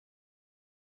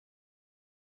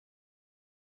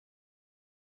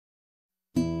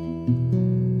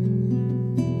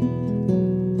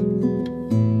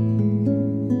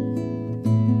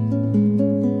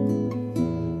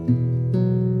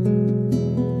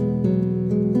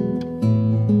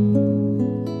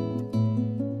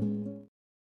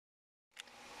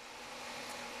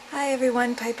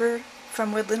everyone, Piper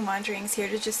from Woodland Wanderings here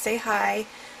to just say hi.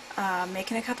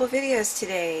 Making a couple videos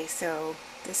today, so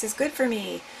this is good for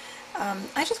me.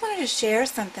 I just wanted to share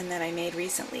something that I made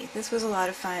recently. This was a lot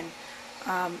of fun.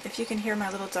 If you can hear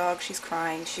my little dog, she's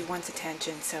crying. She wants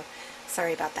attention, so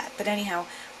sorry about that. But anyhow,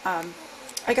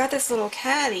 I got this little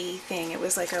caddy thing.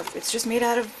 It's just made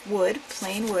out of wood,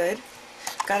 plain wood.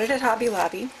 Got it at Hobby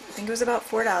Lobby. I think it was about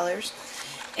 $4.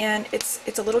 And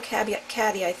it's a little caddy.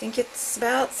 I think it's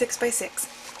about 6 by 6,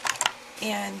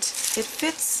 and it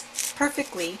fits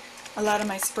perfectly a lot of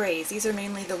my sprays. These are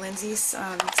mainly the Lindsay's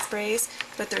sprays,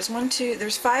 but there's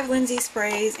 5 Lindsay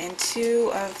sprays and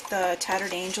 2 of the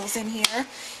Tattered Angels in here,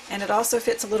 and it also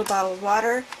fits a little bottle of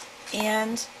water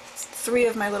and 3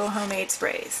 of my little homemade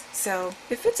sprays. So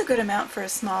it fits a good amount for a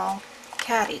small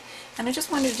caddy, and I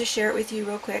just wanted to share it with you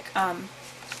real quick.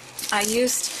 I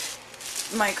used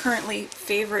my currently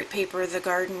favorite paper, the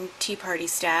Garden Tea Party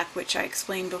Stack, which I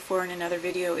explained before in another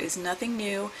video is nothing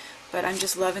new, but I'm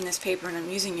just loving this paper and I'm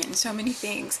using it in so many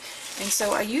things. And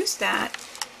so I used that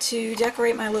to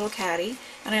decorate my little caddy,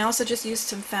 and I also just used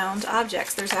some found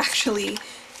objects. There's actually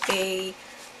an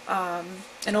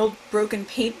old broken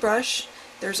paintbrush,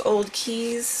 there's old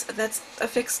keys that's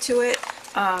affixed to it,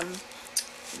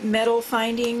 metal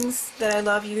findings that I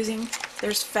love using.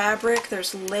 There's fabric,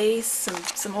 there's lace,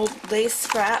 some old lace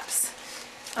scraps,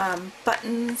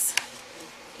 buttons,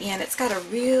 and it's got a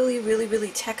really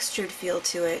textured feel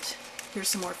to it. Here's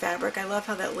some more fabric. I love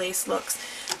how that lace looks.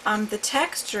 The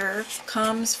texture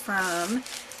comes from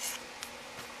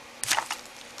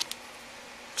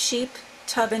cheap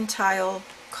tub and tile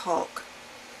caulk.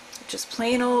 Just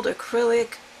plain old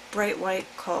acrylic, bright white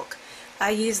caulk. I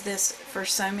use this for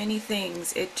so many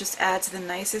things. It just adds the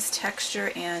nicest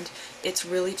texture, and it's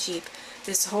really cheap.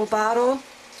 This whole bottle,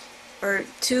 or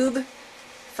tube,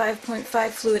 5.5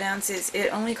 fluid ounces,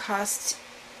 it only costs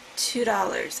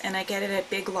 $2, and I get it at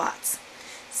Big Lots.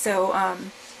 So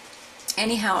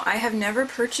anyhow, I have never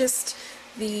purchased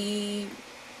the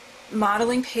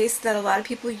modeling paste that a lot of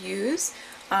people use,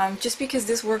 just because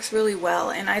this works really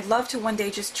well, and I'd love to one day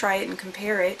just try it and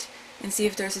compare it and see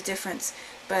if there's a difference.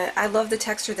 But I love the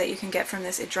texture that you can get from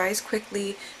this. It dries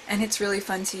quickly and it's really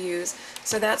fun to use.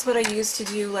 So that's what I use to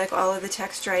do like all of the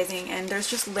texturizing, and there's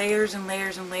just layers and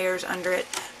layers and layers under it.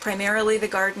 Primarily the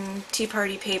Garden Tea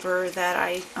Party paper that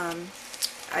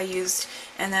I used,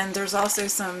 and then there's also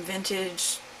some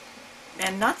vintage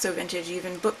and not so vintage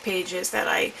even book pages that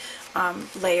I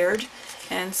layered,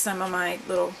 and some of my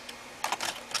little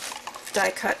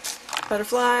die cut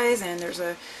butterflies, and there's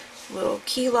a little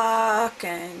key lock,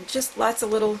 and just lots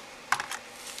of little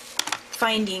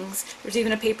findings. There's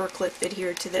even a paper clip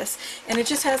adhered to this, and it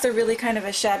just has a really kind of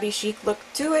a shabby chic look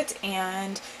to it,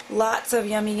 and lots of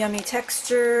yummy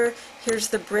texture. Here's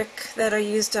the brick that I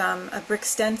used, a brick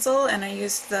stencil, and I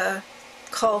used the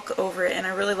caulk over it, and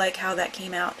I really like how that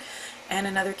came out, and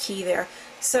another key there.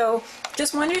 So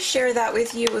just wanted to share that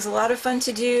with you. It was a lot of fun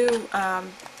to do.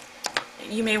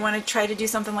 You may want to try to do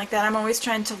something like that. I'm always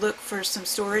trying to look for some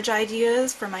storage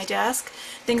ideas for my desk,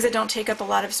 things that don't take up a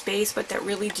lot of space but that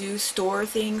really do store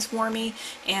things for me,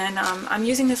 and I'm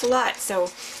using this a lot,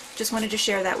 so just wanted to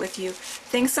share that with you.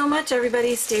 Thanks so much,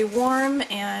 everybody. Stay warm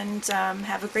and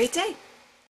have a great day.